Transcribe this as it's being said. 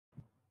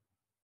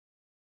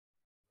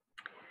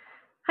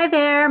Hi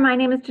there, my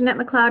name is Jeanette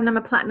McLeod and I'm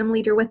a Platinum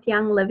Leader with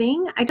Young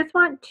Living. I just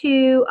want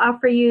to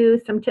offer you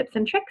some tips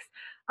and tricks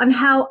on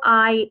how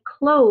I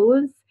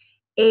close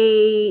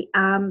in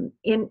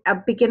a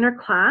beginner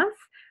class.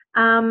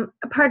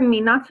 Pardon me,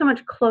 not so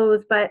much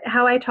close, but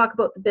how I talk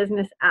about the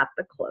business at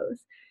the close.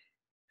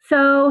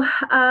 So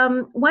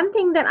one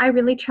thing that I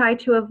really try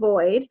to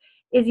avoid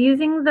is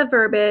using the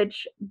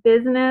verbiage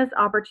business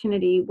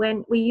opportunity.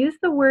 When we use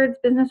the words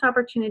business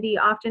opportunity,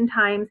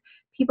 oftentimes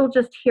people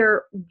just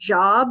hear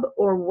job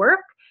or work,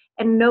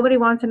 and nobody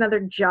wants another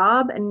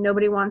job and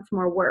nobody wants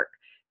more work.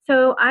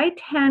 So I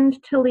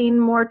tend to lean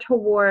more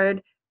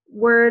toward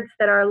words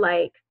that are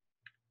like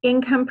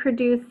income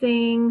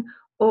producing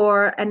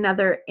or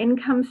another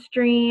income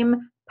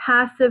stream,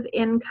 passive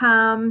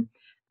income,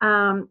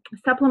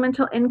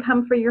 supplemental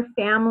income for your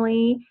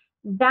family.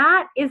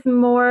 That is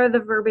more the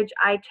verbiage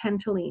I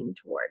tend to lean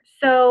towards.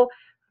 So,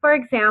 for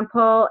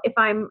example, if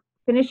I'm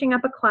finishing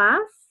up a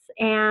class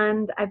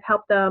and I've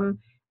helped them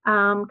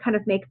kind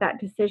of make that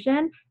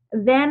decision,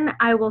 then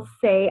I will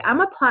say, I'm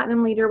a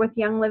platinum leader with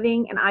Young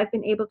Living, and I've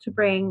been able to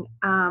bring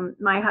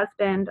my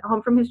husband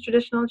home from his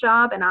traditional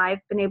job, and I've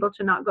been able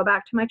to not go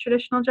back to my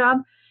traditional job.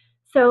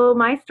 So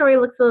my story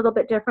looks a little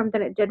bit different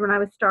than it did when I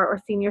was star or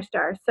senior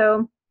star.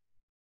 So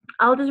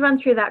I'll just run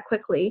through that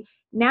quickly.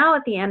 Now,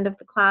 at the end of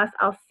the class,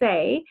 I'll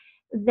say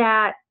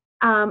that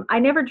I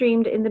never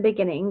dreamed in the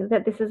beginning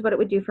that this is what it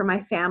would do for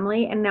my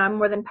family, and now I'm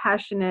more than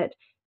passionate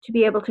to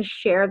be able to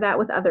share that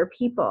with other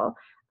people.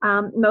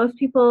 Most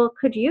people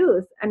could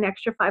use an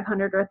extra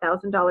 $500 or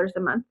 $1,000 a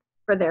month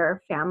for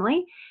their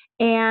family.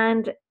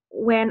 And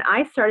when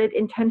I started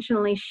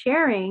intentionally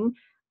sharing,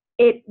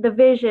 the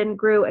vision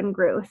grew and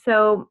grew.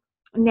 So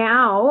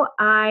now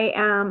I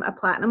am a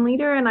platinum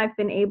leader, and I've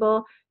been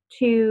able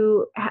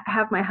to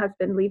have my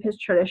husband leave his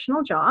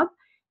traditional job.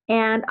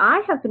 And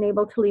I have been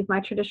able to leave my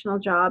traditional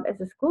job as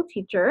a school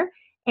teacher.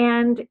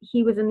 And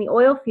he was in the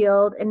oil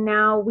field. And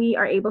now we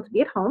are able to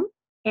be at home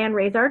and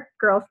raise our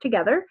girls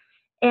together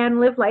and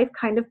live life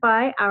kind of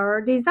by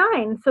our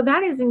design. So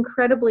that is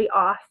incredibly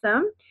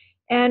awesome.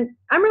 And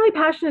I'm really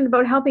passionate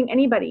about helping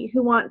anybody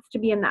who wants to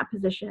be in that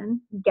position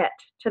get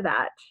to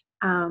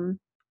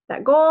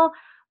that goal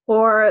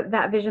or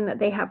that vision that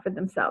they have for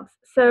themselves.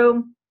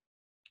 So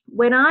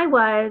when I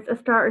was a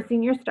star or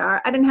senior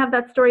star, I didn't have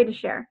that story to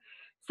share.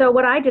 So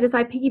what I did is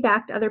I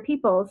piggybacked other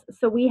people's.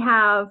 So we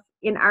have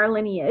in our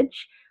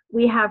lineage,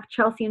 we have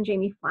Chelsea and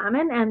Jamie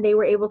Flaman, and they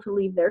were able to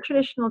leave their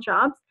traditional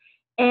jobs.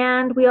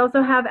 And we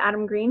also have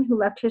Adam Green, who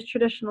left his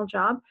traditional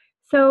job.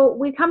 So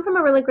we come from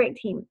a really great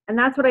team, and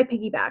that's what I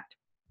piggybacked.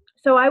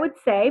 So I would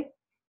say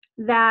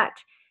that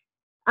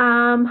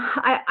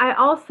I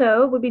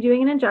also would be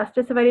doing an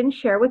injustice if I didn't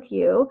share with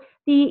you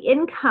the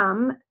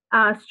income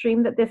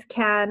stream that this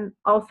can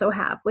also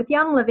have. With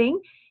Young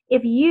Living,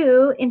 if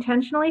you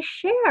intentionally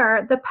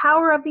share the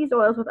power of these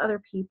oils with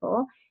other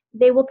people,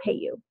 they will pay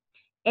you.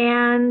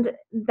 And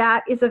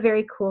that is a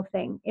very cool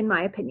thing, in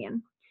my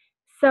opinion.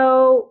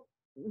 So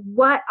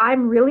what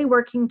I'm really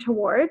working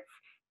towards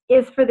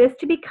is for this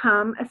to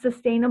become a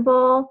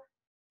sustainable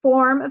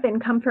form of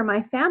income for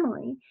my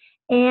family.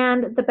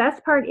 And the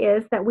best part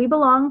is that we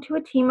belong to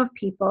a team of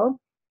people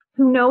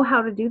who know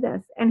how to do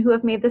this and who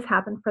have made this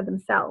happen for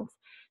themselves.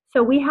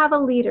 So we have a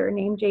leader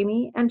named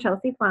Jamie and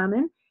Chelsea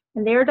Flaman,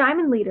 and they are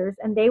diamond leaders,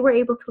 and they were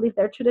able to leave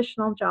their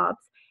traditional jobs,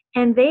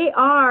 and they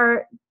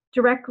are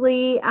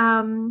directly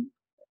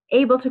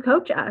able to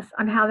coach us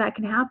on how that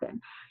can happen.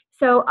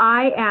 So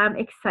I am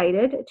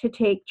excited to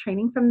take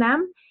training from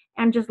them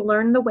and just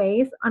learn the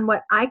ways on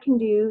what I can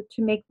do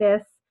to make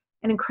this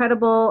an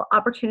incredible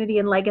opportunity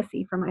and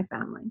legacy for my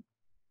family.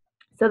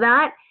 So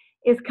that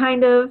is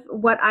kind of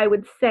what I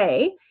would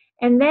say.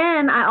 And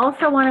then I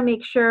also want to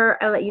make sure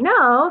I let you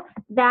know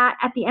that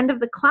at the end of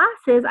the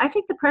classes, I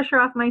take the pressure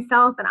off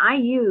myself and I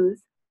use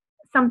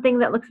something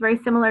that looks very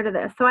similar to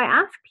this. So I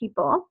ask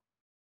people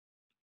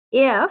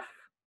if,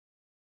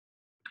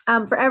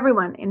 for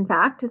everyone, in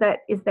fact, that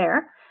is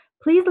there,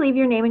 please leave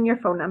your name and your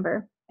phone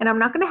number. And I'm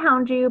not going to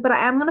hound you, but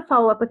I am going to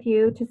follow up with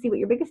you to see what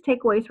your biggest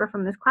takeaways were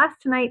from this class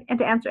tonight and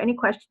to answer any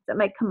questions that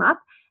might come up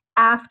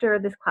after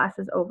this class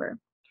is over.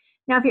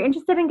 Now, if you're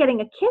interested in getting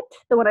a kit,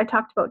 the one I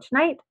talked about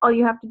tonight, all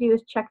you have to do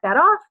is check that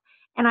off,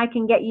 and I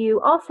can get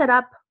you all set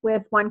up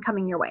with one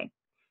coming your way.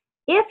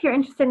 If you're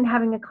interested in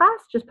having a class,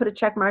 just put a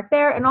check mark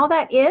there, and all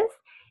that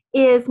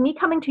is me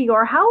coming to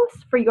your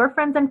house for your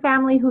friends and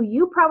family who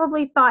you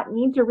probably thought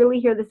need to really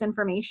hear this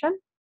information,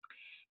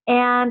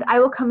 and I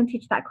will come and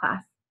teach that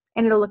class,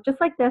 and it'll look just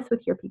like this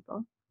with your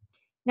people.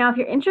 Now, if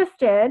you're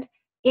interested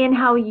in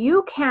how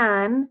you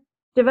can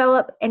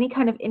develop any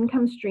kind of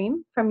income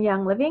stream from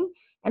Young Living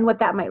and what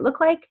that might look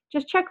like,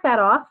 just check that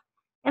off.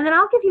 And then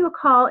I'll give you a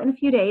call in a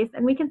few days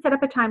and we can set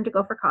up a time to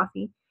go for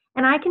coffee.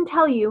 And I can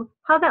tell you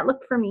how that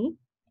looked for me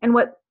and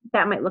what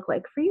that might look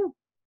like for you.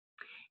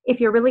 If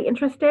you're really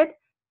interested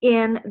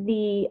in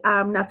the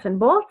nuts and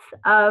bolts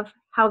of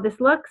how this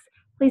looks,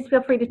 please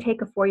feel free to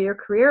take a 4-year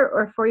career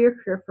or a 4-year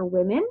career for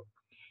women.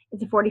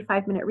 It's a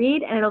 45-minute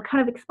read and it'll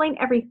kind of explain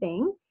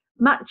everything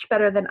much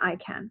better than I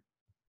can.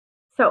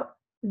 So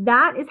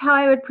that is how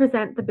I would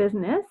present the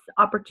business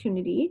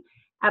opportunity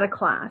at a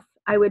class.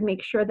 I would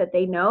make sure that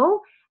they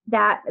know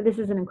that this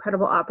is an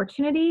incredible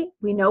opportunity.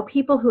 We know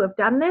people who have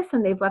done this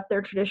and they've left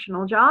their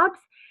traditional jobs,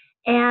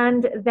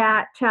 and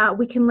that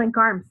we can link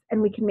arms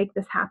and we can make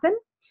this happen.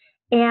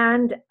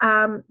 And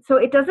so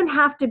it doesn't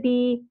have to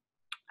be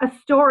a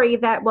story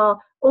that,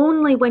 well,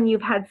 only when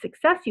you've had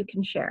success you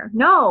can share.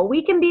 No,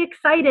 we can be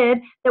excited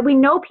that we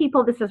know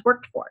people this has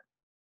worked for.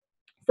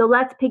 So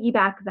let's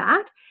piggyback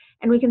that.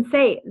 And we can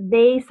say,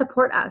 they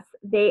support us.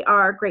 They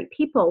are great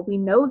people. We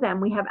know them.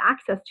 We have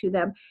access to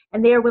them.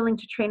 And they are willing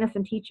to train us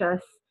and teach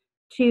us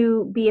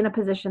to be in a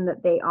position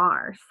that they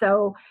are.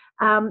 So,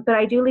 but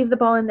I do leave the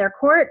ball in their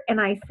court. And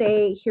I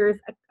say, here's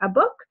a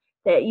book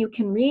that you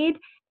can read.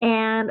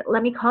 And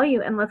let me call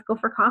you and let's go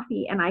for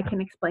coffee and I can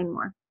explain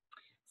more.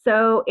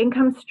 So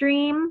income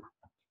stream,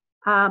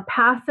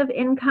 passive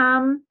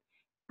income,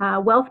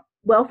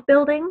 wealth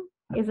building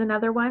is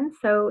another one.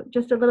 So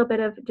just a little bit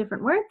of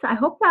different words. I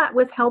hope that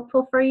was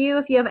helpful for you.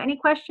 If you have any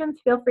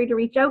questions, feel free to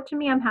reach out to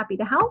me. I'm happy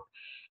to help.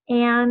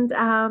 And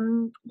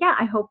yeah,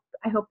 I hope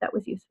that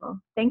was useful.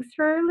 Thanks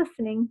for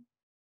listening.